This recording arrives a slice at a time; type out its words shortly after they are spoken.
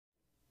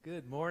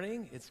Good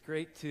morning. It's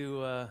great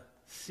to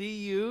see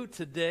you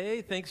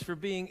today. Thanks for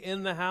being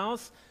in the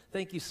house.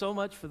 Thank you so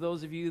much for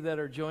those of you that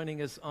are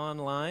joining us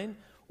online.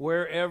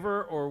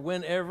 Wherever or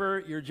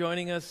whenever you're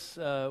joining us,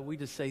 we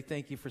just say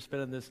thank you for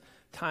spending this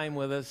time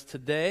with us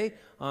today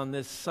on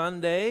this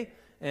Sunday.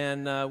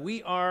 And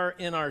we are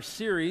in our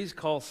series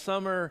called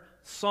Summer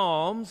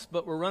Psalms,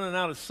 but we're running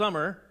out of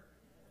summer.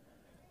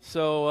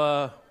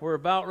 So we're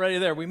about ready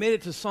there. We made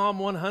it to Psalm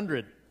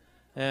 100.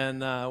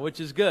 And which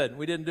is good.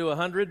 We didn't do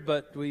 100,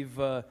 but we've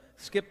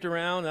skipped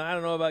around. And I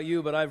don't know about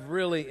you, but I've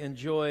really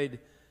enjoyed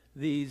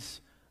these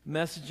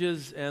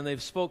messages, and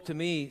they've spoke to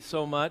me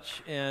so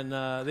much, and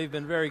they've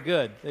been very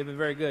good. They've been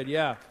very good,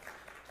 yeah.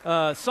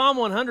 Psalm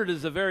 100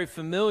 is a very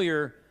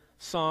familiar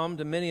psalm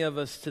to many of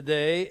us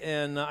today,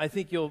 and I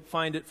think you'll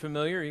find it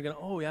familiar. You're going,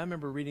 oh, yeah, I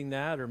remember reading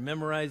that or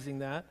memorizing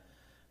that.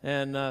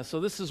 And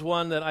so this is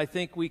one that I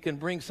think we can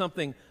bring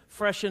something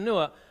fresh and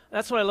new.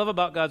 That's what I love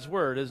about God's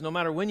Word, is no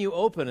matter when you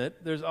open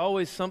it, there's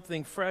always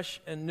something fresh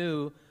and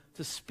new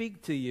to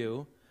speak to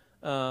you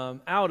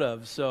out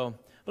of. So,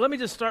 but let me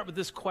just start with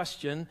this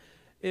question.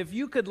 If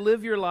you could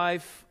live your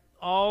life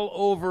all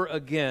over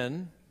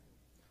again,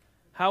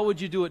 how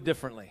would you do it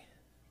differently?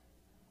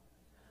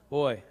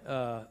 Boy,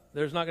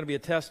 there's not going to be a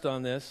test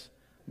on this,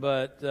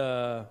 but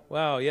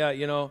wow, yeah,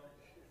 you know,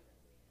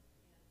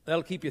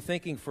 that'll keep you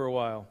thinking for a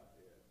while.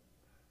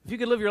 If you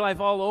could live your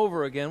life all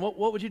over again,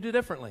 what would you do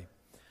differently?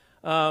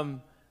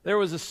 There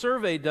was a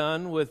survey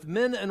done with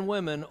men and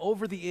women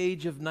over the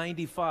age of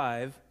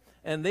 95,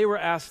 and they were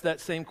asked that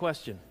same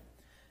question.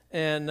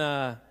 And,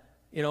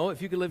 you know,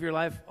 if you could live your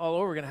life all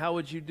over again, how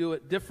would you do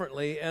it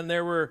differently? And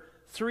there were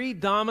three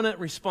dominant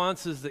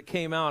responses that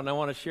came out, and I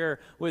want to share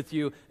with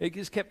you. It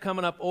just kept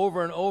coming up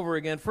over and over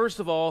again. First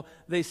of all,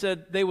 they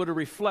said they would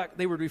reflect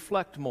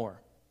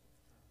more.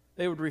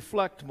 They would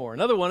reflect more.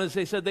 Another one is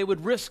they said they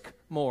would risk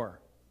more.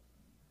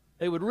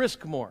 They would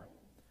risk more.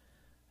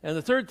 And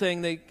the third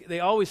thing they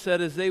always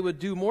said is they would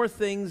do more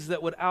things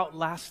that would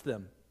outlast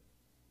them.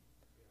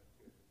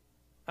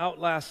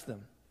 Outlast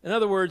them. In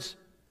other words,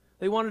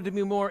 they wanted to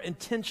be more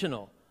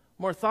intentional,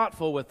 more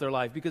thoughtful with their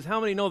life. Because how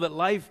many know that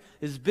life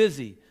is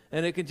busy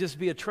and it can just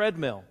be a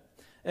treadmill?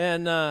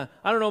 And I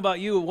don't know about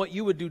you, what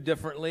you would do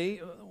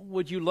differently.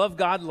 Would you love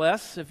God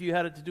less if you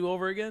had it to do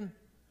over again?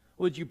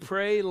 Would you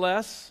pray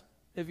less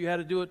if you had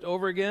to do it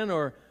over again?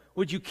 Or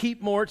would you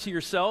keep more to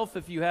yourself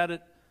if you had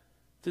it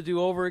to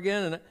do over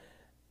again? And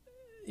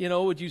you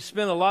know, would you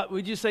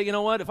say, you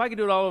know what, if I could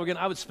do it all over again,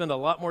 I would spend a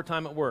lot more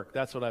time at work.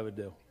 That's what I would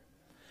do.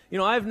 You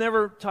know, I've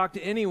never talked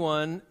to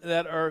anyone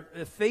that are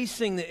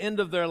facing the end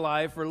of their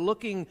life or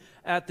looking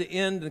at the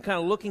end and kind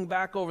of looking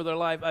back over their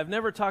life. I've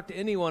never talked to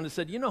anyone who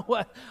said, you know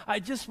what, I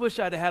just wish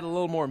I'd had a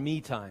little more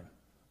me time.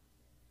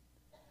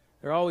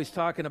 They're always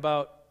talking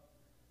about,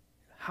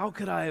 how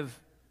could I have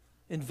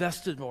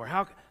invested more?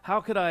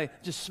 How could I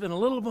just spend a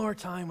little more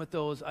time with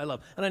those I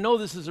love? And I know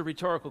this is a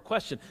rhetorical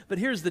question, but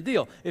here's the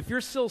deal. If you're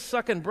still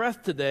sucking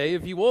breath today,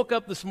 if you woke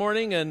up this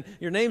morning and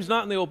your name's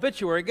not in the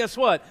obituary, guess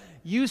what?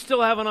 You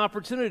still have an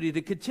opportunity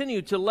to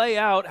continue to lay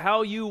out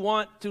how you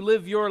want to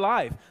live your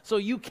life. So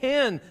you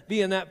can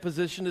be in that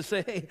position to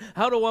say, hey,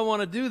 how do I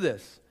want to do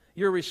this?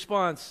 Your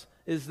response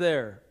is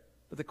there.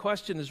 But the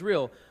question is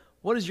real.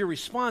 What is your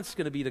response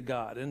going to be to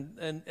God?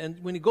 And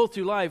when you go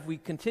through life, we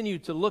continue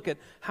to look at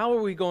how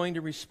are we going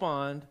to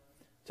respond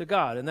to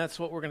God. And that's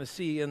what we're going to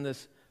see in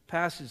this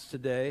passage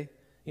today.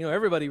 You know,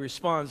 everybody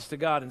responds to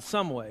God in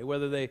some way,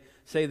 whether they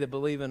say they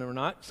believe in it or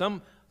not.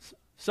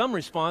 Some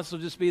response will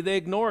just be they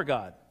ignore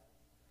God.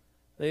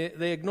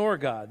 They ignore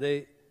God.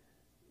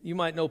 You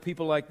might know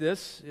people like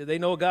this. They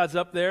know God's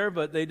up there,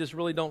 but they just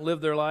really don't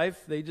live their life.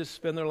 They just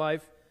spend their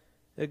life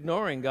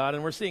ignoring God.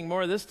 And we're seeing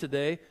more of this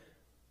today.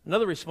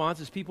 Another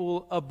response is people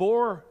will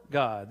abhor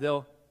God.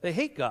 They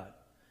hate God.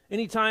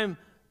 Anytime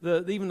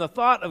even the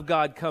thought of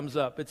God comes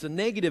up, it's a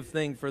negative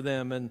thing for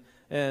them, and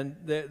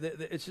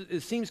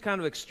it seems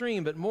kind of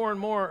extreme, but more and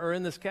more are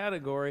in this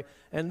category.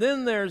 And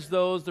then there's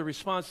the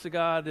response to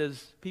God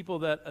is people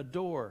that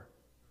adore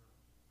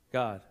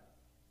God.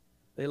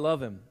 They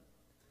love Him.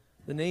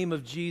 The name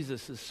of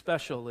Jesus is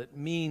special. It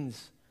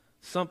means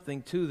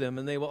something to them,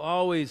 and they will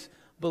always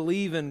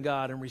believe in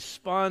God and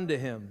respond to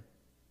Him.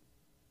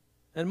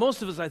 And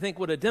most of us, I think,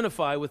 would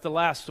identify with the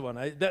last one.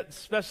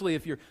 Especially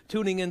if you're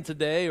tuning in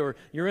today or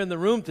you're in the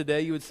room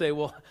today, you would say,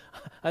 well,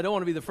 I don't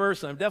want to be the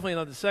first, and I'm definitely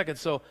not the second.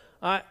 So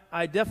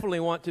I definitely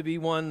want to be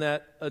one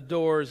that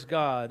adores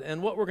God.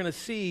 And what we're going to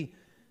see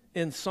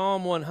in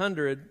Psalm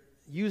 100,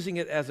 using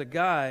it as a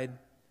guide,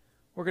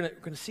 we're going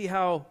to see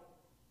how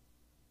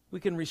we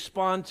can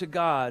respond to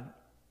God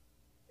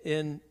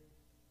in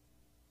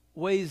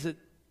ways that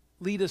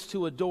lead us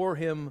to adore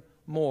Him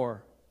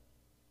more.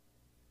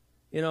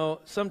 You know,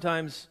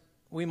 sometimes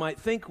we might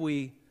think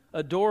we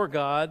adore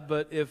God,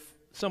 but if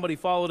somebody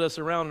followed us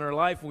around in our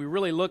life and we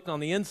really looked on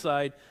the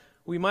inside,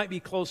 we might be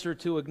closer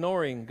to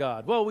ignoring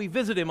God. Well, we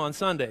visit Him on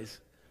Sundays,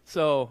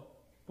 so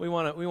we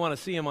want to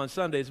see him on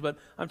Sundays, but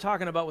I'm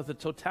talking about with the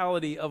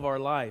totality of our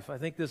life. I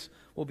think this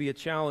will be a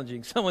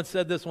challenging. Someone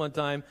said this one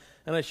time,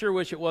 and I sure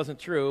wish it wasn't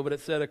true, but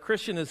it said, a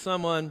Christian is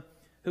someone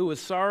who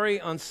was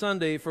sorry on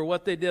Sunday for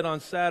what they did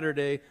on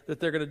Saturday that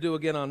they're going to do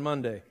again on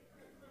Monday.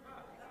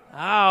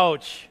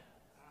 Ouch.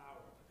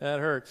 That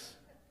hurts.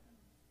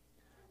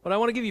 But I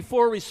want to give you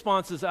 4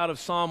 responses out of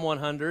Psalm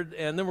 100,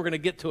 and then we're going to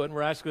get to it, and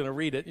we're actually going to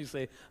read it. You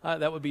say,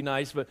 that would be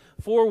nice, but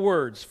 4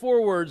 words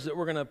that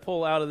we're going to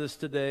pull out of this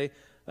today,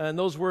 and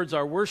those words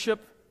are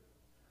worship,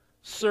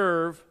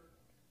 serve,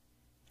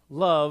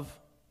 love,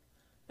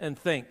 and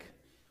think.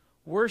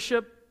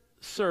 Worship,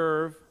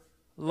 serve,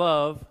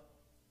 love,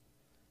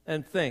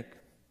 and think.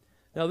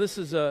 Now this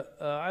is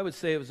I would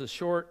say it was a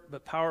short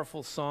but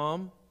powerful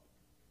psalm,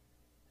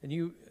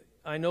 and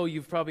I know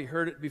you've probably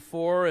heard it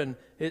before, and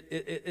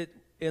it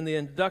in the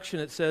introduction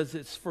it says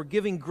it's for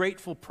giving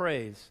grateful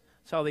praise.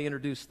 That's how they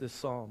introduced this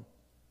psalm.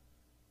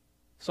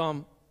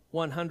 Psalm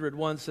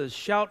 101 says,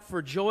 shout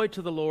for joy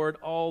to the Lord,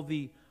 all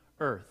the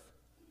earth.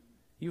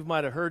 You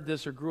might have heard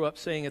this or grew up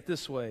saying it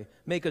this way,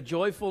 make a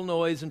joyful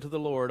noise unto the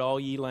Lord, all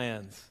ye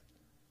lands.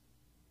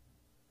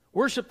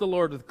 Worship the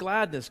Lord with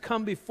gladness,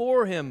 come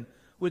before him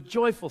with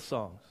joyful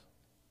songs.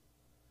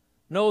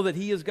 Know that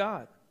he is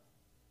God.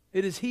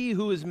 It is he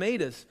who has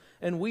made us,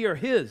 and we are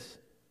his.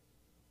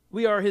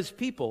 We are his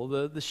people,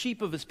 the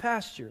sheep of his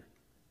pasture.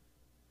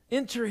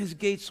 Enter his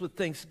gates with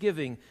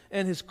thanksgiving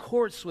and his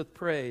courts with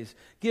praise.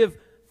 Give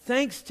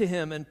thanks to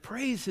him and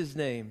praise his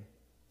name.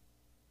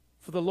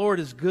 For the Lord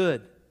is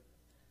good,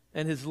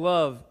 and his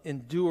love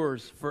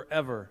endures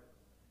forever.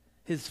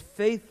 His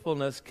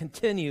faithfulness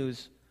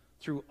continues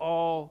through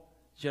all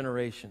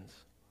generations.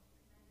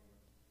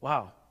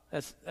 Wow,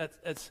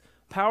 that's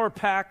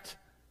power-packed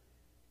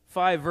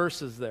 5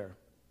 verses there.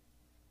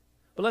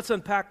 But let's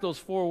unpack those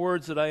 4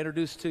 words that I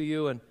introduced to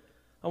you, and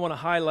I want to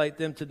highlight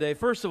them today.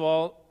 First of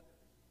all,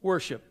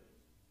 worship.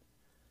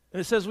 And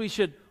it says we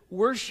should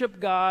worship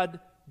God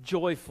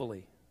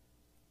joyfully.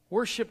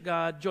 Worship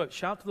God joyfully.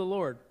 Shout to the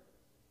Lord.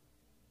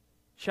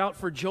 Shout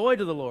for joy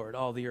to the Lord,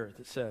 all the earth,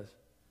 it says.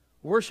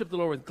 Worship the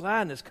Lord with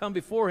gladness. Come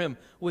before him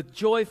with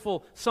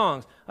joyful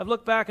songs. I've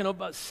looked back and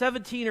about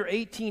 17 or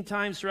 18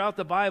 times throughout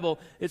the Bible,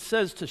 it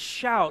says to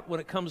shout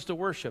when it comes to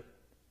worship.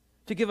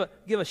 To give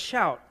a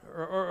shout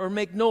or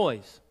make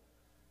noise.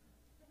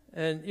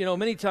 And,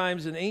 many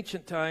times in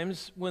ancient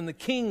times, when the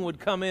king would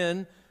come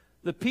in,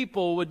 the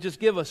people would just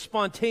give a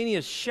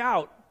spontaneous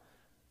shout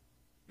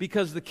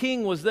because the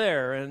king was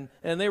there. And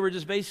they were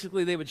just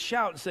basically, they would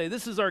shout and say,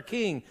 this is our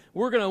king.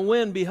 We're going to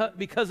win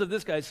because of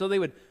this guy. So they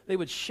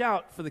would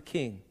shout for the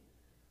king.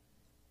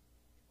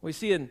 We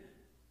see in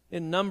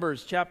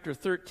Numbers chapter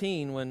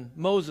 13, when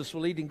Moses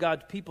was leading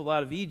God's people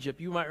out of Egypt,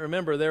 you might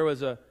remember there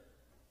was a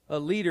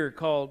leader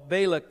called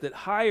Balak that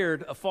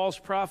hired a false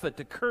prophet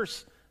to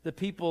curse the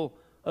people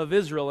of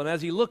Israel. And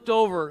as he looked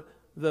over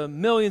the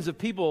millions of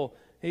people,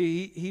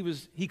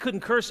 he couldn't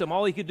curse them.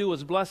 All he could do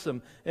was bless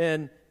them.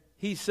 And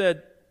he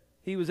said,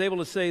 he was able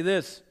to say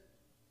this,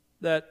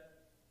 that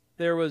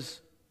the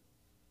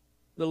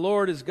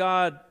Lord is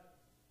God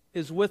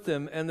is with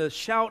them, and the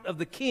shout of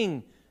the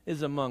king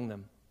is among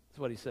them. That's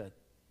what he said.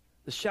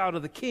 The shout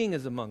of the king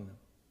is among them.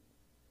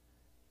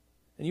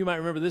 And you might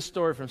remember this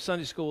story from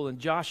Sunday school in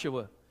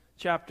Joshua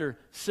chapter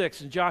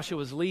 6, and Joshua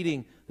was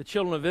leading the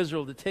children of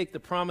Israel to take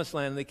the promised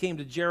land, and they came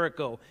to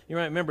Jericho. You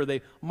might remember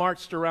they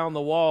marched around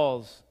the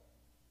walls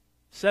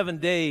 7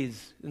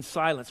 days in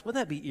silence.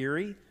 Wouldn't that be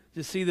eerie?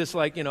 To see this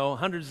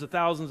hundreds of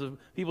thousands of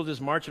people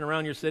just marching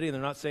around your city and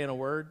they're not saying a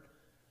word.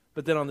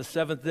 But then on the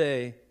 7th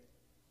day,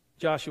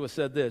 Joshua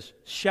said this,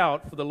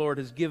 shout, for the Lord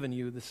has given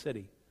you the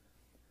city.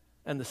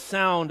 And the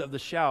sound of the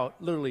shout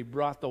literally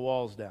brought the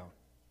walls down.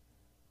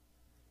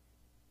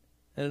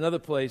 In another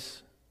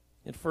place,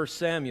 in 1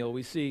 Samuel,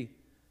 we see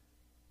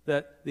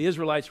that the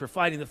Israelites were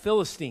fighting the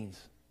Philistines,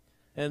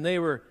 and they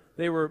were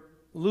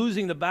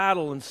losing the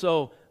battle, and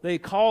so they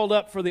called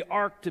up for the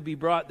ark to be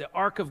brought, the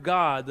ark of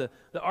God, the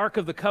ark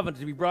of the covenant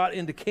to be brought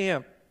into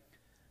camp.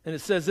 And it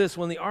says this,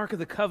 when the ark of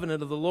the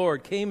covenant of the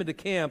Lord came into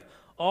camp,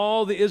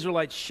 all the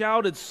Israelites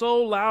shouted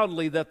so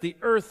loudly that the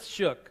earth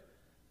shook.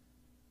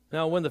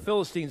 Now, when the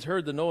Philistines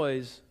heard the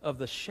noise of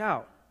the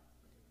shout,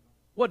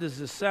 what does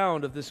the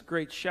sound of this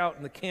great shout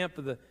in the camp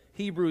of the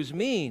Hebrews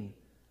mean?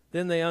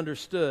 Then they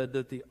understood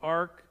that the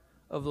ark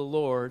of the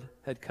Lord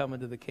had come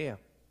into the camp.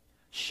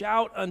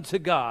 Shout unto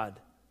God,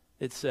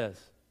 it says.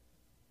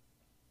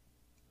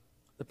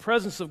 The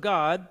presence of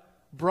God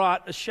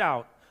brought a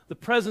shout. The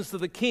presence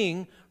of the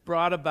king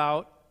brought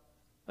about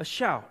a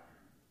shout.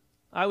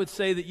 I would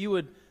say that you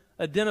would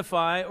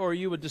identify or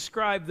you would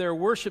describe their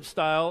worship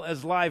style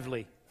as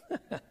lively.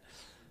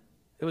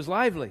 It was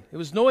lively. It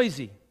was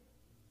noisy.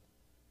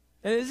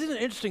 And isn't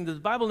it interesting that the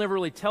Bible never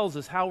really tells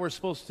us how we're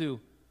supposed to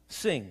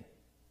sing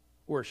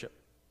worship?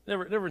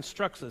 Never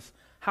instructs us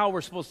how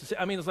we're supposed to sing.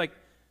 I mean, it's like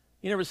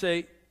you never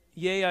say,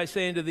 yea, I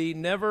say unto thee,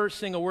 never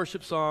sing a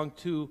worship song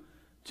to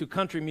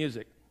country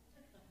music.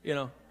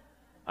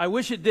 I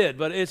wish it did,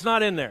 but it's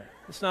not in there.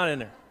 It's not in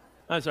there.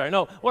 I'm sorry.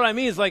 No, what I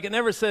mean is it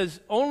never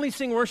says only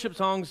sing worship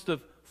songs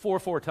to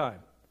 4/4 time.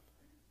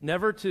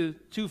 Never to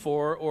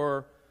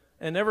 2/4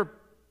 and never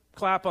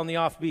clap on the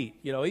offbeat.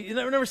 You know, he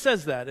never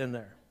says that in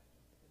there.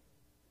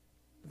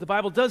 But the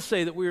Bible does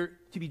say that we're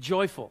to be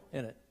joyful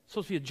in it. It's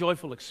supposed to be a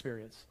joyful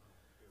experience.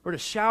 We're to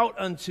shout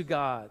unto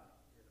God.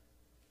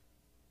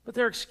 But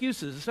there are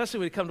excuses, especially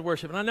when we come to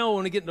worship. And I know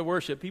when we get into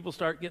worship, people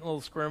start getting a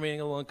little squirmy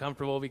and a little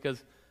uncomfortable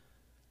because,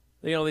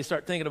 you know, they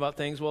start thinking about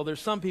things. Well, there's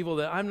some people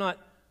that I'm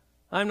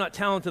not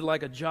talented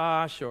like a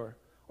Josh or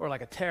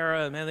like a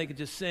Tara, and man, they could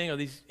just sing, or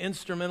these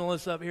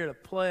instrumentalists up here to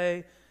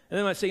play. And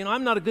they might say, you know,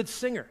 I'm not a good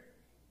singer.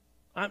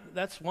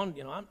 That's one,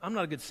 you know, I'm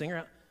not a good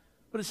singer.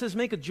 But it says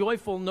make a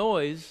joyful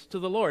noise to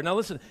the Lord. Now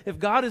listen, if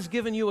God has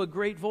given you a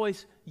great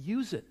voice,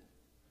 use it.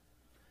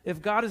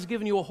 If God has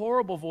given you a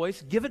horrible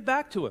voice, give it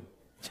back to him.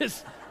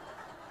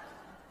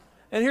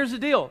 And here's the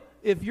deal.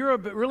 If you're a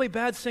really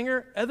bad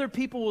singer, other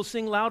people will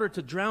sing louder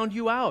to drown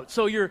you out.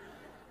 So you're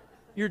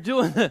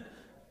doing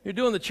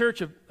the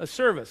church a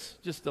service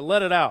just to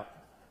let it out.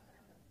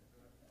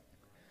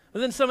 But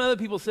then some other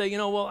people say, you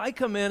know, well, I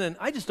come in and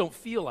I just don't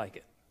feel like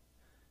it.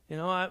 You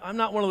know, I'm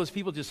not one of those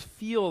people just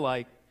feel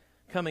like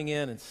coming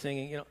in and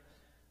singing. You know,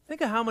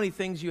 think of how many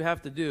things you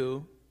have to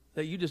do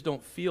that you just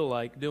don't feel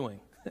like doing.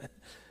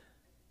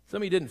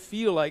 Some of you didn't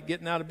feel like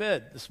getting out of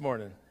bed this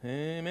morning.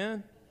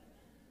 Amen?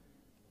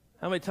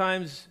 How many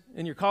times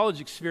in your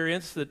college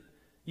experience that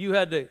you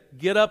had to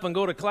get up and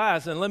go to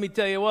class, and let me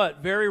tell you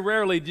what, very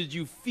rarely did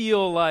you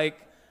feel like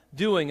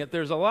doing it.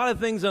 There's a lot of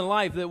things in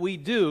life that we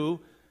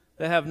do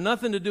that have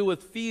nothing to do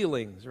with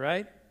feelings,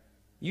 right?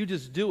 You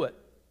just do it.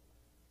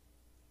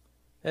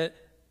 And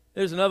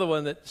there's another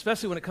one that,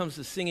 especially when it comes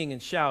to singing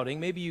and shouting,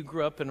 maybe you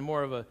grew up in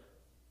more of a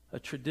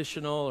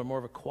traditional or more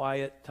of a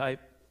quiet type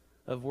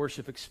of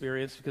worship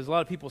experience, because a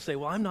lot of people say,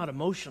 well, I'm not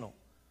emotional.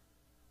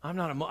 I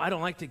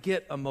don't like to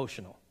get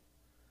emotional.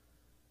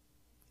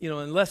 You know,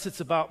 unless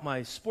it's about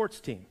my sports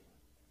team.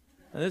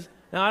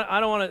 Now I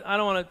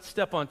don't want to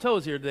step on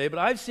toes here today, but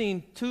I've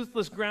seen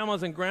toothless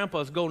grandmas and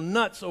grandpas go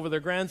nuts over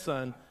their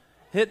grandson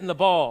hitting the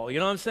ball. You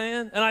know what I'm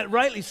saying? And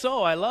rightly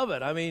so. I love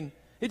it. I mean,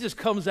 it just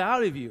comes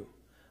out of you.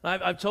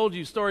 I've told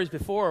you stories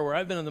before where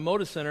I've been in the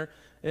Moda Center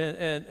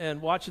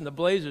and watching the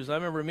Blazers. I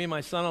remember me and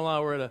my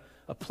son-in-law were at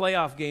a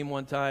playoff game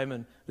one time,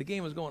 and the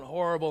game was going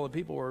horrible, and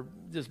people were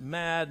just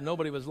mad.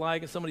 Nobody was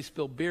liking it. Somebody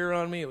spilled beer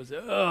on me. It was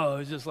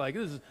just like,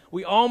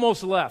 we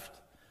almost left.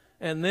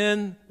 And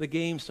then the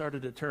game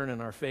started to turn in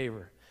our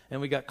favor.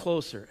 And we got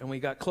closer, and we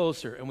got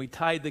closer, and we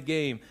tied the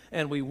game,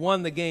 and we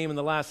won the game in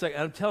the last second.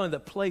 I'm telling you,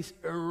 the place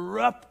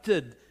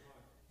erupted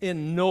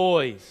in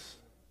noise.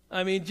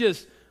 I mean,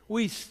 just,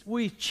 we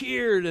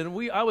cheered,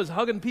 and I was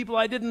hugging people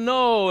I didn't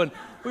know, and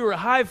we were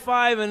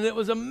high-fiving, and it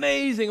was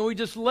amazing, and we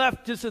just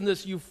left just in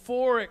this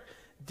euphoric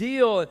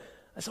deal. And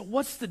I said,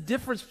 what's the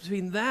difference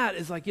between that?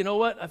 It's like, you know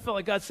what? I felt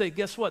like God said,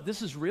 guess what?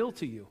 This is real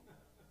to you.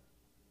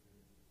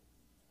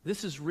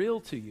 This is real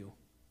to you.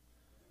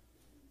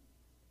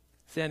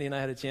 Sandy and I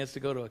had a chance to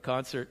go to a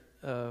concert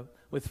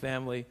with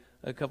family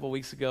a couple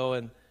weeks ago,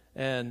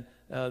 and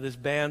this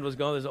band was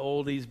going, this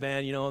oldies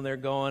band, you know, and they're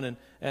going,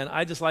 and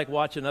I just like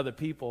watching other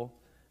people.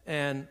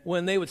 And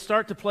when they would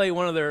start to play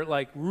one of their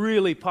like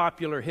really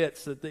popular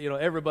hits that you know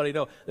everybody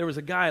know, there was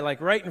a guy like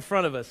right in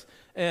front of us,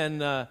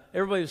 and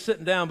everybody was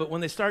sitting down. But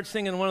when they started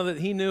singing one of that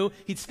he knew,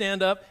 he'd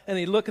stand up and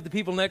he'd look at the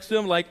people next to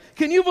him like,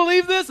 "Can you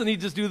believe this?" And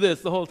he'd just do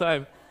this the whole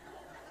time.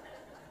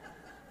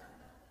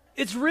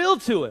 It's real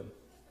to him.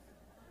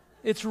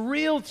 It's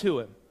real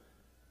to him.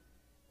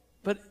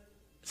 But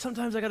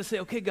sometimes I got to say,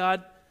 okay,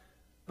 God,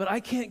 but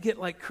I can't get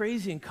like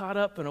crazy and caught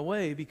up in a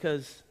way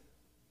because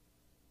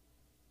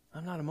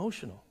I'm not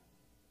emotional.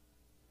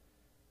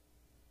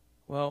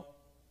 Well,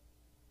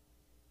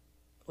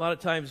 a lot of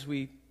times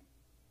we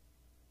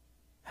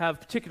have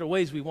particular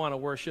ways we want to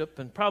worship,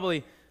 and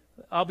probably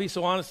I'll be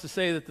so honest to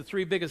say that the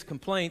three biggest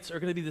complaints are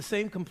going to be the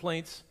same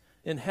complaints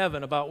in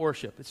heaven about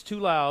worship. It's too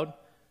loud,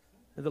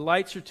 the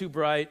lights are too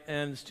bright,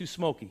 and it's too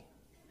smoky.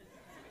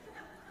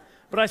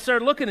 But I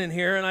started looking in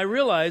here, and I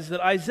realized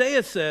that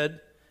Isaiah said,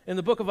 in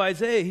the book of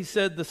Isaiah, he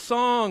said, the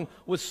song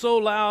was so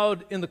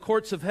loud in the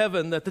courts of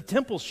heaven that the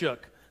temple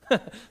shook.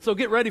 So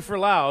get ready for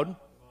loud.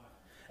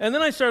 And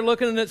then I started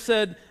looking, and it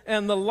said,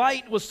 and the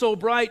light was so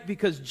bright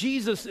because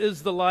Jesus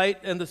is the light,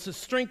 and it's the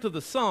strength of the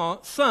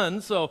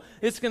sun, so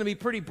it's going to be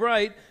pretty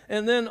bright.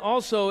 And then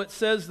also it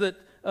says that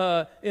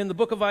in the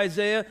book of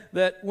Isaiah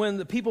that when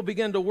the people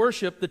began to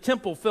worship, the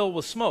temple filled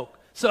with smoke.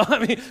 So, I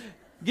mean,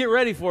 get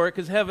ready for it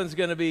because heaven's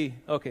going to be,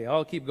 okay,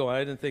 I'll keep going. I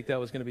didn't think that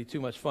was going to be too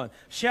much fun.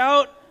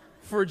 Shout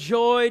for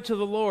joy to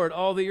the Lord,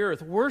 all the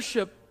earth.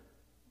 Worship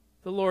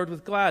the Lord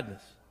with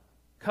gladness.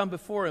 Come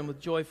before him with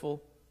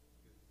joyful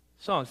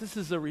songs. This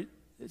is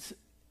it's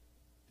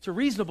a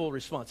reasonable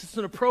response. It's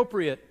an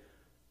appropriate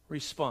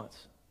response.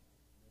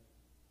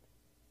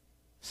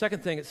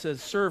 Second thing, it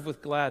says, serve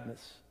with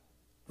gladness.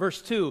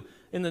 Verse 2,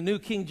 in the New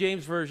King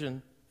James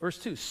Version, verse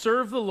 2,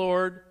 serve the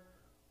Lord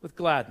with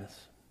gladness.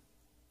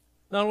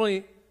 Not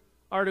only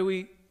are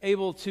we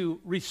able to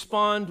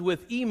respond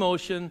with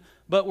emotion,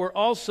 but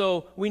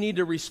we need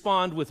to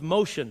respond with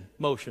motion.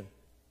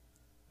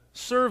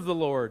 Serve the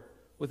Lord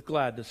with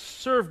gladness.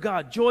 Serve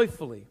God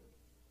joyfully.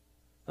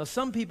 Now,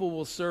 some people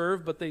will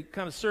serve, but they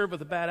kind of serve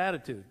with a bad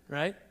attitude,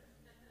 right?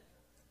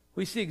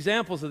 We see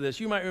examples of this.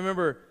 You might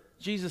remember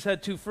Jesus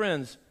had two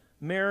friends,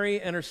 Mary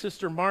and her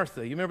sister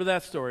Martha. You remember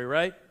that story,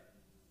 right?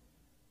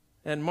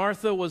 And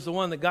Martha was the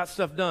one that got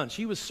stuff done.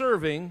 She was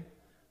serving,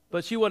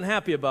 but she wasn't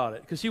happy about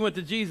it because she went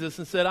to Jesus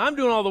and said, I'm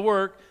doing all the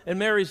work, and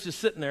Mary's just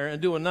sitting there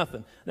and doing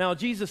nothing. Now,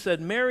 Jesus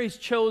said, Mary's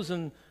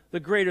chosen the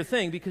greater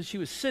thing because she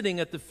was sitting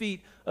at the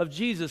feet of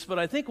Jesus. But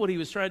I think what he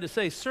was trying to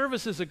say,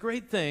 service is a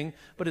great thing,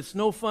 but it's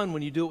no fun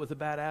when you do it with a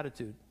bad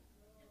attitude.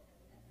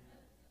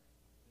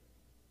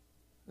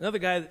 Another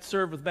guy that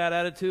served with bad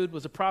attitude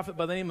was a prophet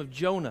by the name of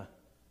Jonah.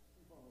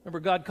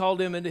 Remember, God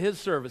called him into his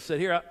service, said,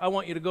 here, I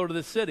want you to go to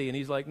this city. And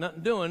he's like,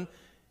 nothing doing.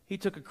 He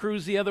took a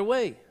cruise the other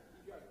way.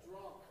 He got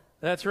drunk.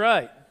 That's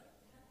right.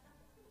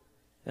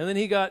 And then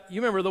you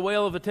remember the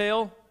whale of a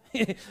tale?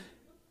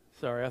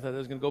 Sorry, I thought that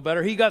was going to go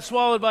better. He got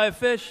swallowed by a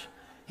fish.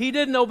 He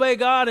didn't obey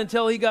God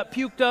until he got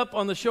puked up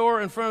on the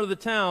shore in front of the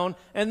town.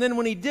 And then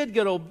when he did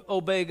get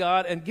obey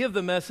God and give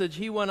the message,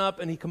 he went up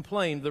and he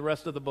complained the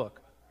rest of the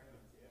book.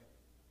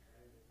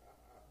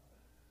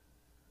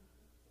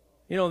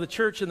 You know, the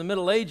church in the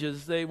Middle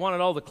Ages, they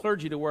wanted all the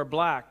clergy to wear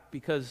black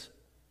because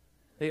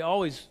they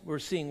always were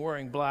seen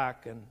wearing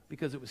black and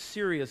because it was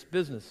serious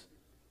business.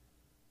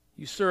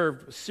 You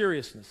served with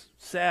seriousness,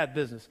 sad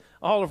business.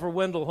 Oliver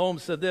Wendell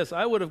Holmes said this,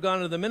 I would have gone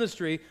into the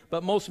ministry,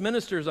 but most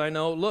ministers I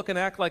know look and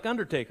act like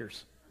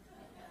undertakers.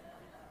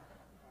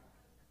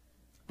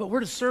 But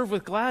we're to serve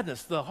with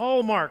gladness. The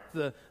hallmark,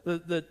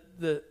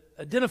 the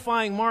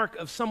identifying mark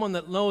of someone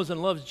that knows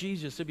and loves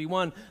Jesus to be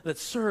one that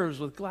serves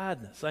with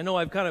gladness. I know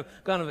I've kind of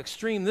gone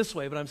extreme this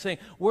way, but I'm saying,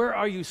 where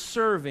are you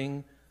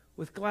serving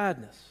with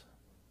gladness?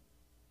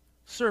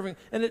 Serving,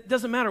 and it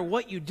doesn't matter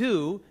what you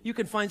do, you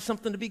can find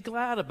something to be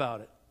glad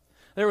about it.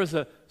 There was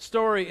a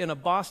story in a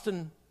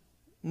Boston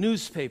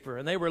newspaper,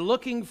 and they were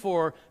looking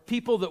for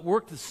people that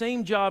worked the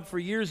same job for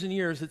years and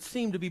years that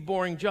seemed to be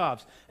boring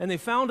jobs. And they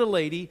found a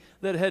lady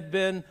that had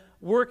been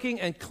working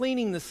and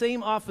cleaning the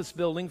same office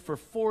building for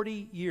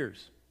 40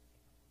 years.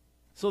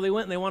 So they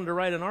went and they wanted to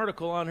write an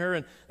article on her,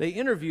 and they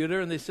interviewed her,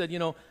 and they said, you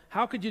know,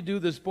 how could you do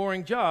this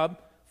boring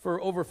job for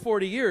over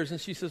 40 years?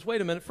 And she says, wait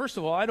a minute, first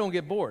of all, I don't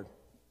get bored.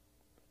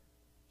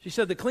 She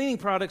said, the cleaning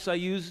products I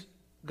use,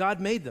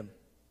 God made them.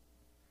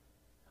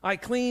 I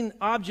clean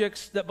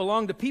objects that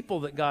belong to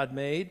people that God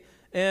made,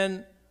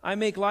 and I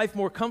make life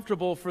more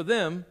comfortable for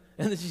them.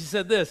 And then she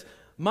said this,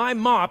 my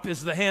mop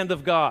is the hand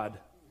of God.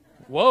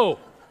 Whoa.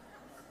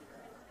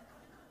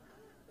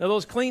 Now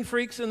those clean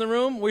freaks in the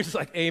room, we're just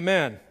like,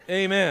 amen,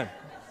 amen.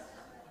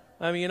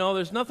 I mean, you know,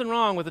 there's nothing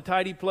wrong with a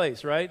tidy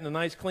place, right? And a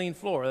nice clean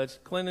floor. That's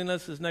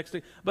cleanliness is next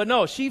to. But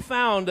no, she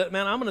found that,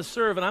 man, I'm going to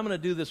serve and I'm going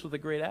to do this with a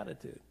great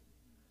attitude.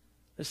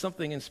 There's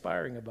something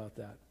inspiring about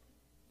that.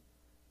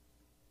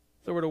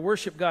 So we're to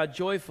worship God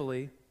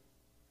joyfully,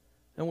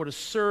 and we're to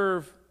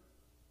serve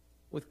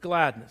with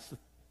gladness. The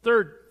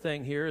third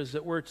thing here is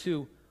that we're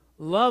to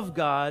love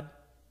God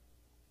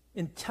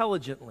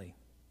intelligently.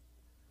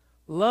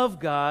 Love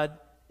God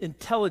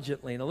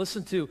intelligently. Now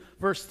listen to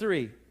verse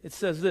 3. It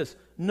says this,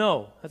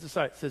 know, that's a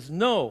sign. It says,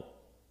 know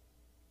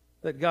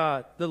that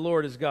God, the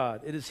Lord is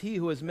God. It is He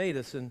who has made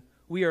us, and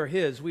we are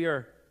His. We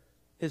are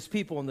His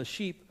people and the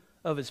sheep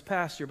of His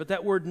pasture. But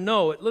that word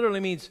know, it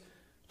literally means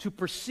to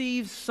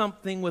perceive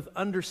something with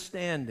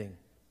understanding.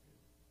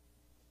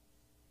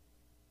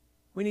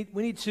 We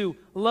need to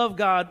love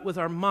God with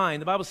our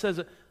mind. The Bible says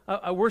that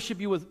I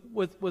worship you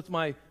with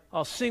my,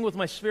 I'll sing with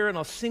my spirit and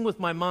I'll sing with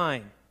my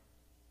mind.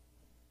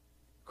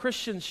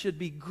 Christians should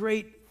be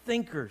great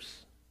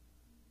thinkers.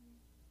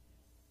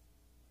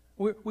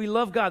 We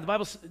love God. The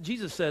Bible,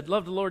 Jesus said,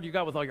 love the Lord your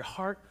God with all your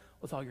heart,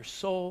 with all your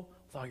soul,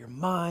 with all your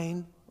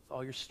mind, with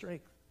all your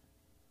strength.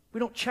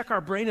 We don't check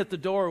our brain at the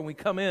door when we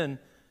come in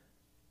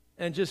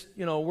and just,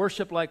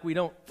 worship like we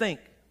don't think.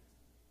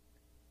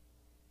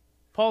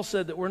 Paul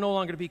said that we're no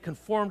longer to be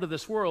conformed to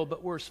this world,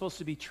 but we're supposed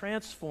to be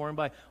transformed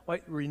by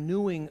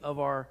renewing of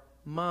our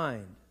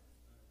mind.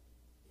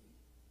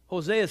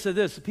 Hosea said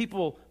this, the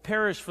people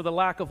perish for the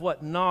lack of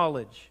what?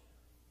 Knowledge.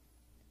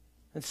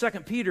 In 2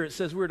 Peter it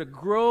says we're to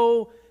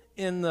grow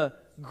in the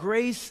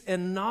grace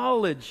and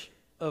knowledge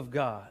of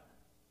God.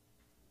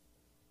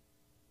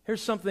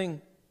 Here's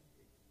something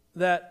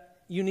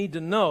that you need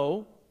to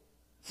know,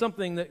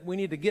 something that we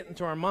need to get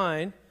into our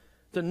mind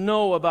to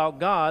know about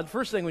God.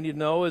 First thing we need to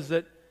know is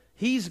that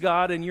He's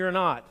God and you're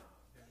not.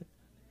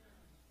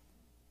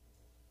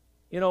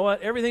 You know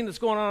what? Everything that's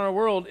going on in our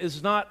world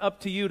is not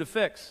up to you to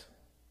fix.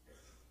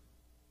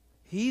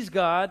 He's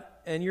God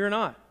and you're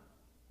not.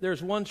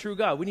 There's one true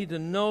God. We need to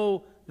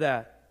know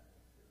that.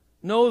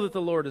 Know that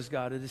the Lord is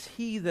God. It is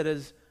He that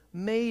has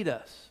made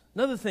us.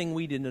 Another thing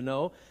we need to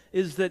know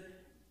is that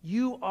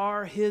you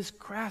are His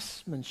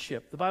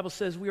craftsmanship. The Bible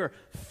says we are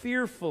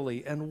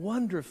fearfully and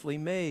wonderfully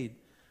made.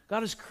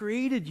 God has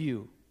created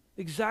you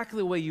exactly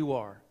the way you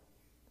are.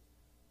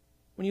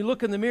 When you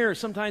look in the mirror,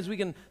 sometimes we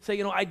can say,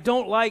 I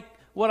don't like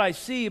what I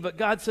see, but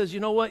God says,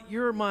 you know what?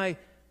 You're my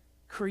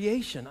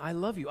creation. I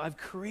love you. I've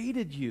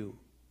created you.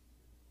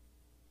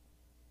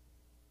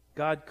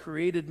 God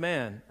created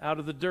man out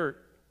of the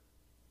dirt.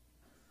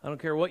 I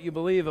don't care what you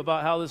believe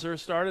about how this earth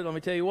started. Let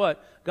me tell you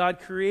what. God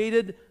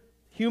created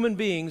human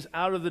beings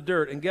out of the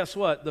dirt. And guess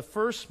what? The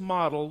first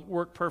model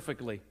worked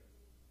perfectly.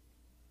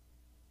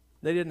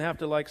 They didn't have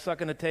to like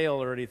suck in a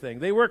tail or anything.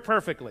 They worked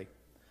perfectly.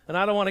 And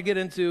I don't want to get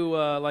into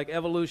like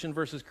evolution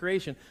versus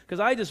creation, because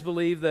I just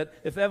believe that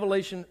if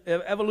evolution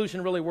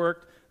really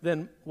worked,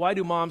 then why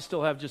do moms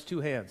still have just 2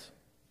 hands?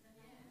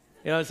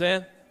 You know what I'm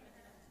saying?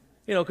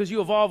 You know, because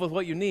you evolve with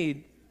what you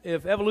need.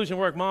 If evolution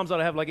worked, moms ought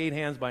to have like 8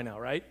 hands by now,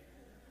 right?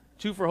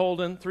 2 for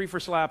holding, 3 for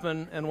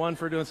slapping, and 1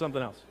 for doing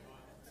something else.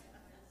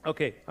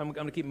 Okay, I'm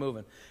going to keep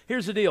moving.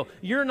 Here's the deal.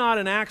 You're not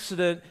an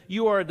accident.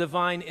 You are a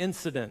divine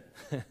incident.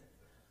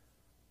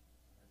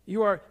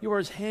 You are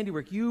his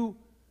handiwork. You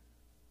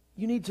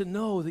need to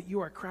know that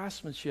you are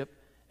craftsmanship,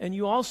 and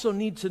you also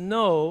need to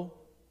know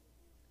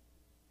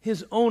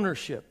his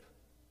ownership.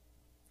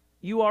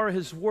 You are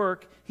his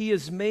work. He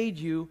has made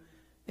you,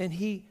 and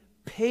he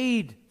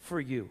paid for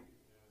you.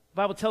 The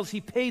Bible tells us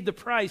he paid the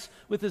price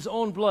with his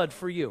own blood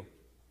for you.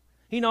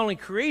 He not only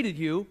created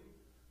you,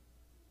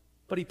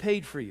 but he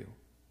paid for you.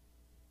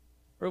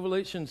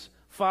 Revelations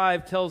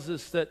 5 tells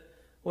us that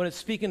when it's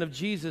speaking of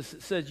Jesus,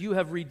 it says, you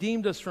have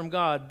redeemed us from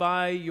God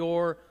by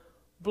your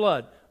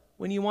blood.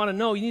 When you want to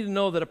know, you need to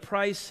know that a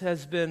price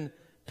has been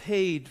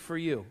paid for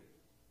you.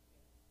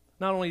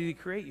 Not only did he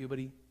create you, but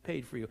he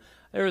paid for you.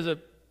 There was a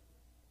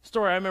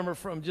story I remember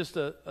from just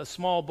a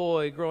small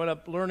boy growing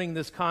up learning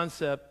this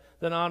concept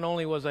that not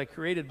only was I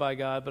created by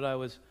God, but I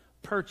was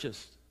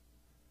purchased.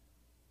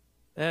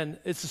 And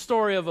it's the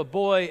story of a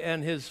boy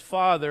and his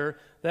father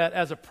that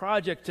as a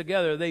project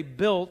together, they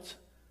built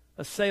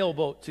a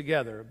sailboat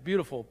together, a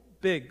beautiful,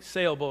 big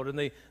sailboat. And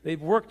they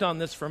worked on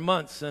this for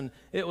months, and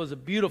it was a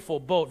beautiful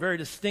boat, very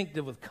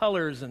distinctive with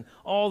colors and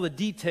all the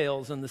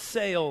details and the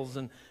sails,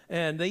 and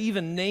they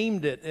even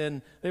named it.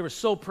 And they were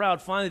so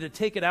proud finally to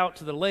take it out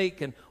to the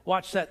lake and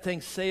watch that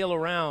thing sail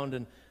around.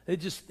 And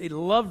they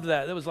loved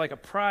that. It was like a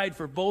pride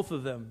for both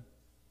of them.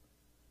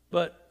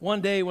 But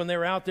one day when they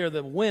were out there,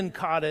 the wind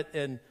caught it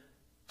and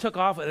took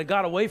off, and it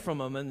got away from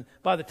them. And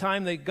by the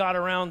time they got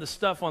around the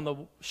stuff on the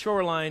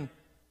shoreline,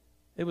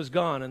 it was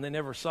gone, and they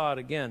never saw it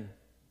again.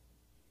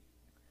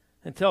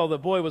 Until the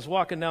boy was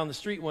walking down the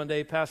street one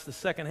day past the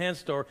second-hand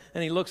store,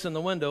 and he looks in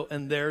the window,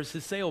 and there's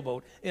his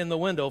sailboat in the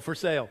window for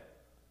sale.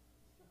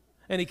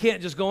 And he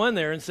can't just go in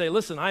there and say,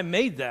 listen, I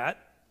made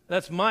that.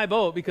 That's my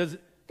boat, because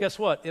guess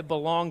what? It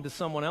belonged to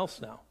someone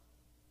else now.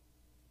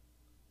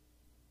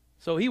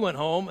 So he went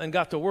home and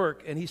got to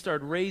work, and he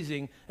started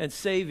raising and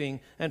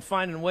saving and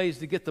finding ways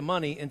to get the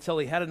money until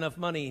he had enough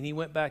money, and he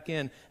went back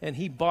in, and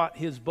he bought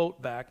his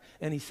boat back,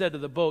 and he said to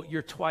the boat,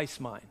 you're twice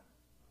mine.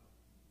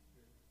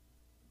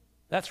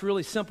 That's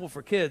really simple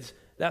for kids.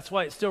 That's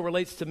why it still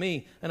relates to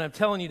me. And I'm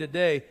telling you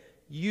today,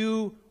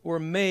 you were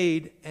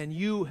made and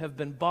you have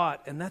been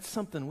bought, and that's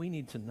something we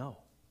need to know.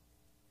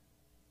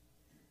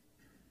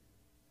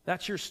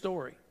 That's your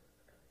story.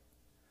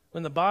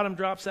 When the bottom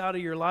drops out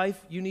of your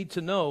life, you need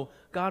to know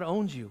God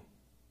owns you.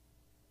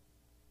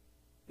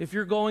 If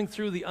you're going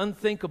through the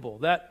unthinkable,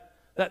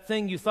 that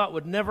thing you thought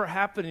would never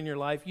happen in your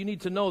life, you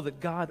need to know that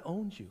God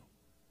owns you.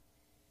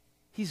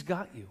 He's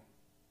got you.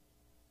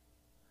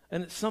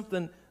 And it's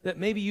something that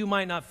maybe you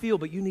might not feel,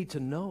 but you need to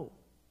know.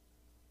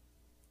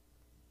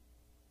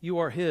 You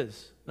are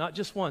his, not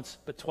just once,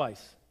 but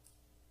twice.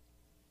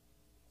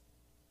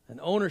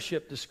 And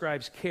ownership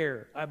describes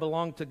care. I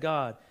belong to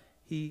God.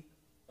 He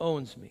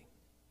owns me.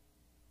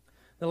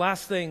 The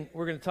last thing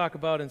we're going to talk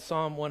about in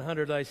Psalm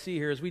 100 that I see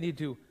here is we need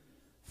to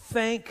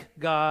thank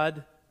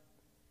God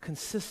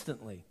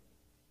consistently.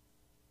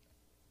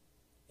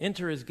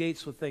 Enter his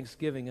gates with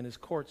thanksgiving and his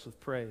courts with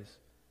praise.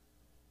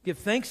 Give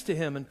thanks to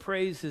him and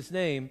praise his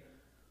name,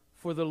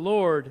 for the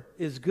Lord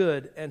is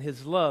good and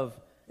his love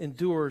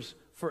endures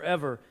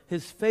forever.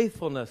 His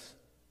faithfulness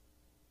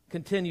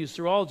continues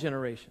through all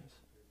generations.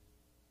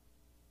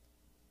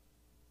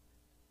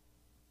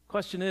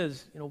 Question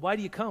is, why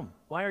do you come?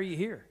 Why are you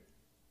here?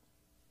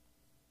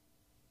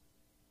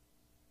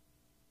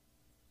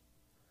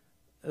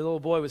 A little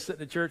boy was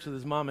sitting in church with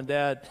his mom and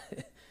dad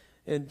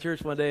in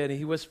church one day, and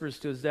he whispers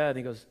to his dad, and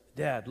he goes,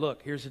 Dad,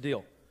 look, here's the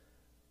deal.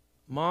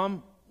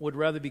 Mom would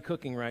rather be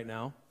cooking right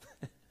now.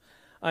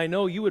 I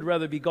know you would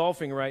rather be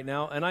golfing right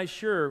now, and I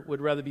sure would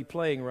rather be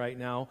playing right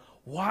now.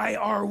 Why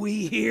are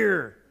we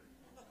here?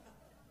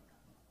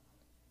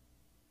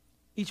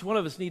 Each one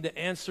of us need to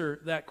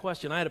answer that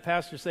question. I had a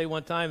pastor say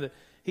one time that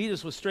he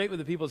just was straight with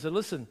the people and said,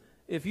 listen,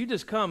 if you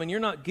just come and you're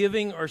not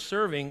giving or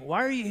serving,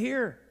 why are you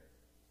here?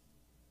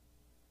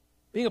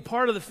 Being a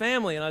part of the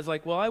family. And I was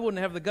like, well, I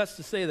wouldn't have the guts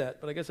to say that,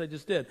 but I guess I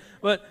just did.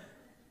 But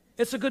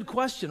it's a good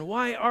question.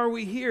 Why are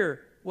we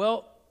here?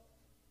 Well,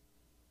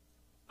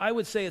 I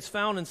would say it's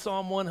found in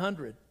Psalm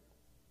 100.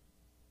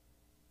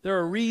 There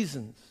are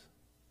reasons.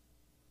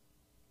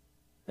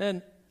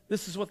 And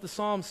this is what the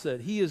Psalm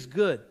said. He is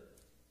good.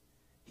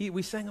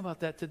 We sang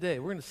about that today.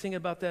 We're going to sing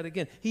about that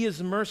again. He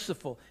is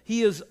merciful.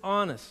 He is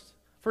honest.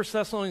 1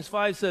 Thessalonians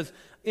 5 says,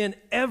 in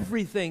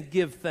everything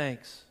give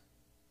thanks.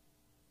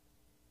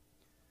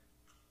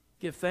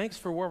 give thanks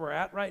for where we're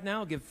at right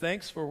now, give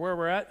thanks for where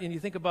we're at, and you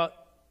think about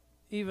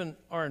even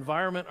our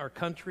environment, our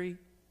country,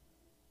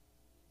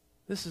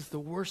 this is the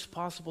worst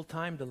possible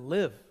time to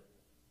live.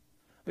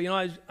 But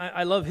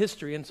I love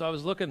history, and so I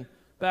was looking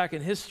back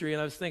in history,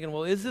 and I was thinking,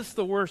 well, is this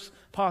the worst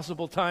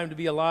possible time to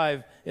be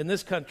alive in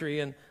this country?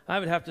 And I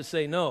would have to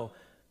say no.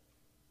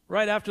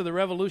 Right after the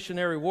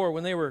Revolutionary War,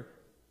 when they were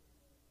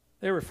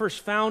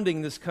first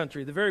founding this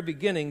country, the very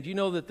beginning, do you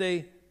know that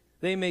they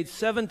made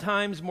 7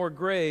 times more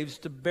graves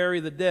to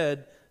bury the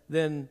dead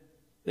than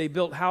they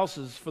built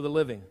houses for the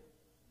living?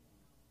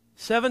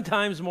 7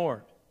 times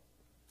more.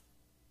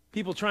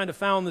 People trying to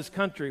found this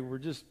country were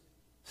just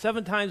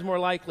 7 times more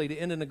likely to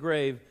end in a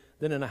grave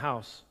than in a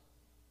house.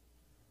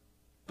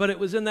 But it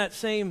was in that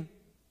same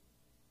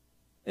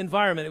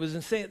environment, it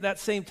was in that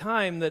same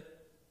time that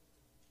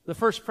the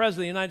first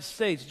president of the United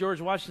States, George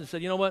Washington,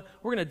 said, you know what,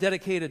 we're going to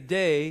dedicate a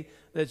day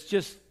that's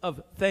just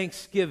of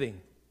thanksgiving,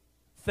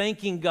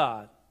 thanking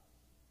God.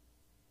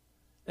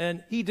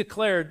 And he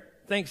declared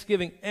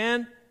Thanksgiving,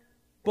 and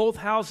both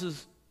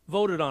houses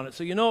voted on it.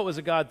 So you know it was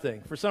a God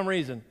thing. For some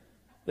reason,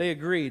 they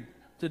agreed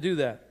to do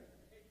that.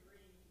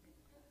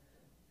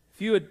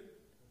 If you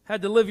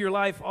had to live your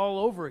life all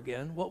over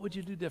again, what would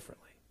you do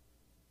differently?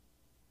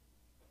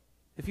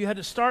 If you had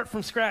to start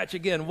from scratch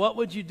again, what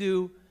would you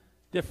do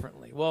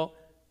differently? Well,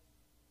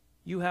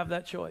 you have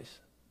that choice.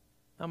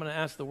 I'm going to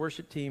ask the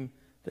worship team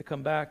to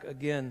come back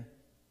again.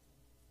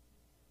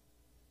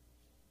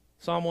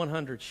 Psalm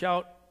 100,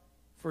 shout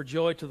for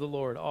joy to the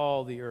Lord,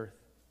 all the earth.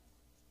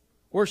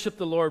 Worship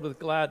the Lord with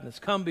gladness.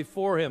 Come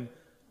before him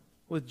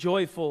with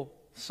joyful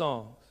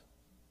songs.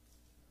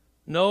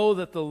 Know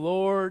that the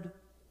Lord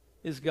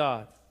is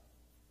God.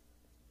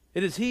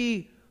 It is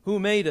he who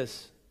made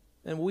us,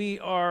 and we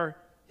are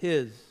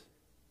his.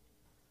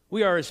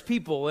 We are his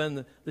people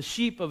and the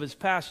sheep of his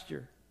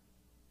pasture.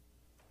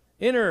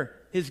 Enter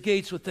his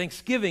gates with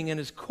thanksgiving and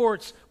his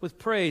courts with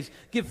praise.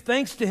 Give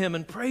thanks to him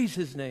and praise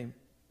his name.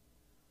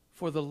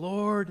 For the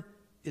Lord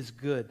is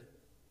good,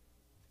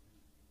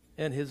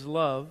 and his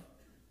love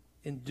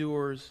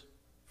endures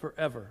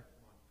forever.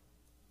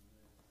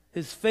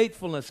 His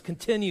faithfulness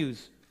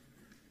continues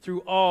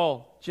through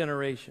all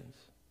generations.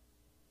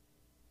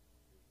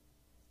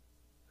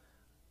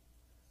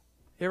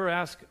 You ever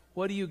ask,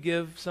 what do you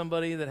give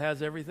somebody that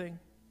has everything?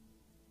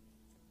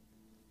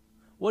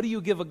 What do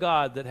you give a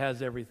God that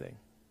has everything?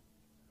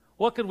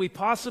 What could we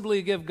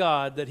possibly give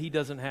God that he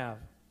doesn't have?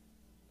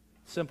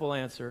 Simple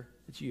answer,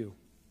 it's you.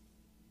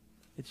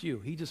 It's you.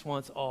 He just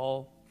wants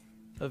all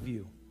of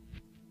you.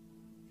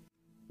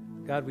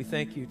 God, we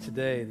thank you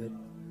today that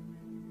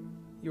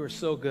you are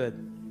so good,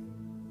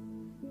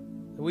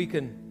 that we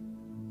can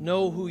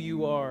know who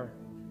you are,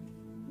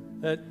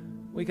 that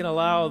we can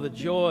allow the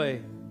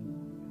joy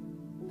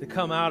to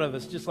come out of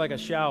us just like a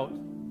shout,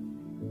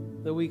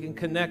 that we can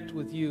connect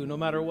with you no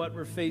matter what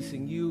we're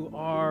facing. You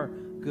are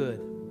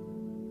good.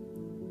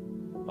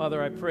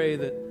 Father, I pray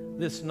that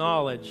this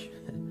knowledge,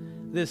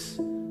 this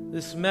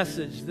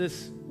message,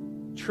 this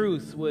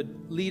truth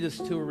would lead us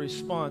to a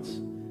response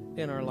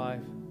in our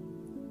life.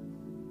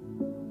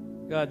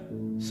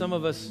 God, some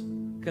of us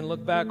can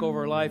look back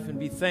over our life and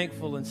be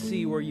thankful and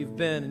see where you've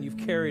been and you've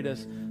carried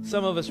us.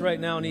 Some of us right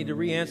now need to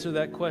re-answer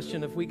that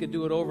question. If we could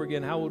do it over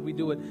again, how would we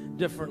do it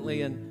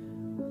differently?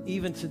 And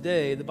even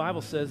today, the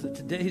Bible says that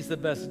today's the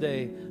best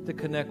day to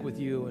connect with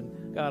you.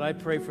 And God, I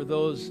pray for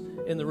those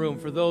in the room,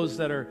 for those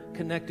that are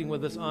connecting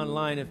with us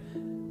online, if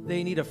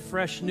they need a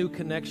fresh new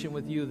connection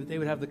with you, that they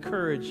would have the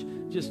courage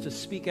just to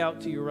speak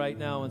out to you right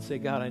now and say,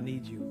 God, I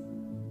need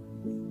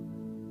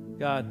you.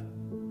 God,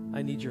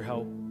 I need your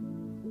help.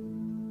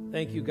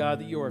 Thank you, God,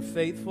 that you are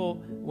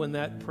faithful. When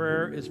that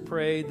prayer is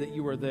prayed, that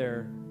you are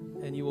there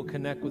and you will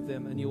connect with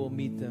them and you will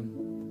meet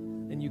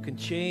them. And you can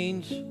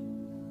change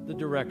the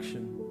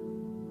direction.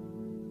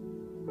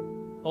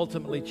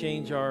 Ultimately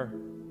change our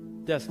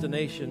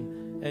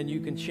destination, and you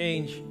can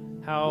change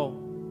how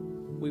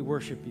we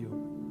worship you.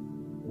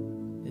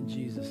 In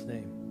Jesus'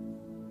 name,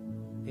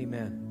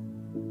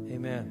 amen.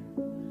 Amen.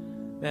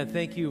 Man,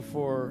 thank you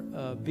for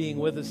being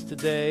with us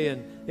today.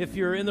 And if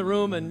you're in the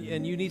room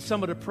and you need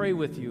someone to pray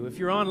with you, if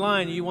you're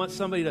online and you want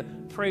somebody to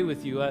pray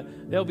with you,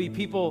 there'll be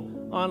people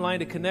online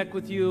to connect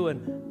with you.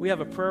 And we have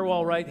a prayer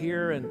wall right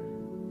here.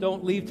 And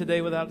don't leave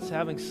today without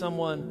having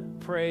someone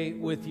pray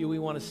with you. We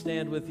want to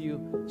stand with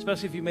you,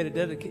 especially if you made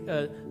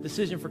a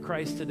decision for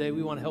Christ today.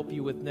 We want to help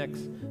you with next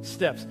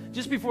steps.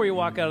 Just before you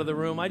walk out of the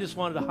room, I just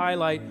wanted to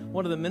highlight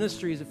one of the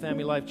ministries of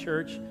Family Life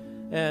Church.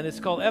 And it's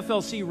called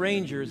FLC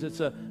Rangers.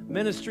 It's a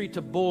ministry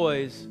to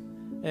boys.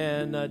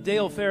 And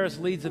Dale Ferris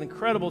leads an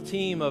incredible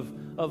team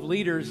of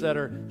leaders that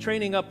are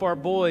training up our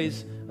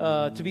boys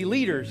to be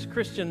leaders,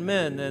 Christian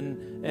men.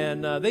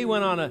 And they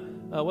went on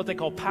what they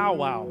call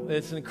powwow.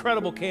 It's an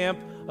incredible camp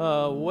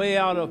way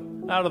out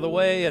of the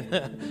way.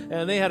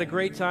 And they had a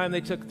great time.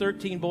 They took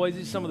 13 boys.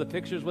 These are some of the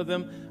pictures with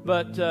them.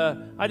 But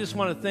I just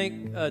want to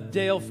thank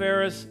Dale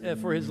Ferris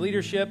for his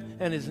leadership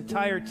and his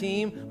entire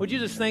team. Would you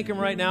just thank him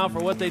right now for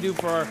what they do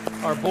for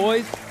our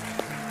boys?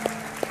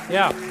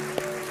 Yeah.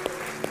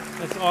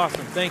 That's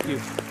awesome. Thank you.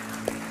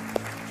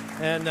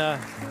 And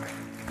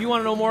if you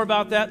want to know more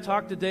about that,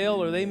 talk to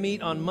Dale, or they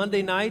meet on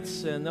Monday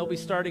nights, and they'll be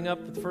starting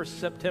up the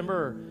first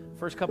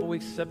couple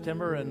weeks of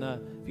September. And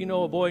if you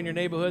know a boy in your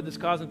neighborhood that's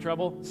causing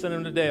trouble, send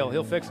him to Dale.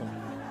 He'll fix him.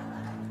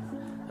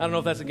 I don't know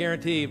if that's a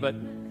guarantee, but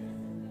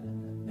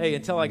hey,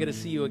 until I get to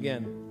see you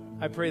again,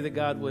 I pray that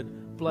God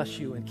would bless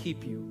you and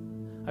keep you.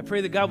 I pray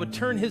that God would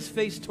turn his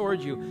face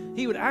towards you.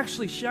 He would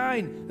actually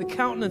shine the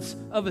countenance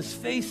of his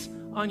face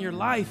on your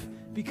life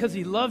because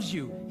he loves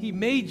you, he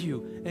made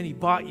you, and he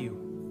bought you.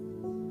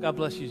 God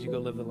bless you as you go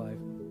live the life.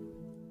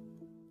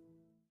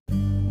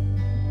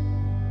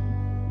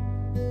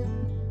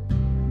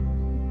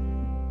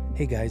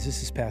 Hey guys,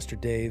 this is Pastor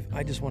Dave.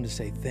 I just want to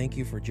say thank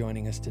you for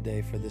joining us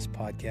today for this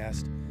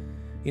podcast.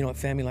 You know, at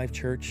Family Life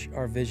Church,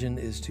 our vision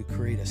is to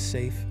create a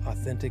safe,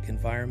 authentic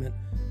environment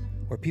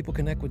where people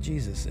connect with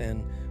Jesus,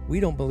 and we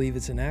don't believe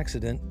it's an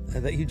accident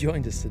that you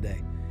joined us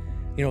today.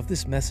 You know, if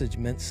this message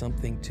meant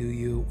something to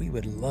you, we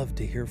would love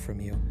to hear from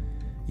you.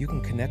 You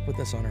can connect with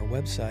us on our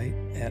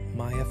website at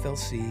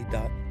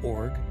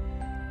myflc.org,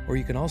 or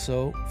you can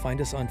also find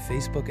us on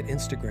Facebook and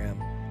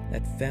Instagram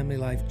at Family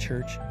Life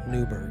Church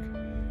Newburgh.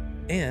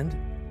 And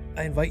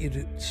I invite you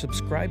to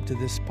subscribe to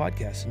this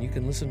podcast, and you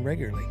can listen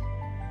regularly.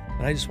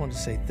 And I just want to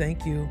say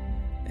thank you,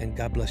 and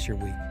God bless your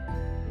week.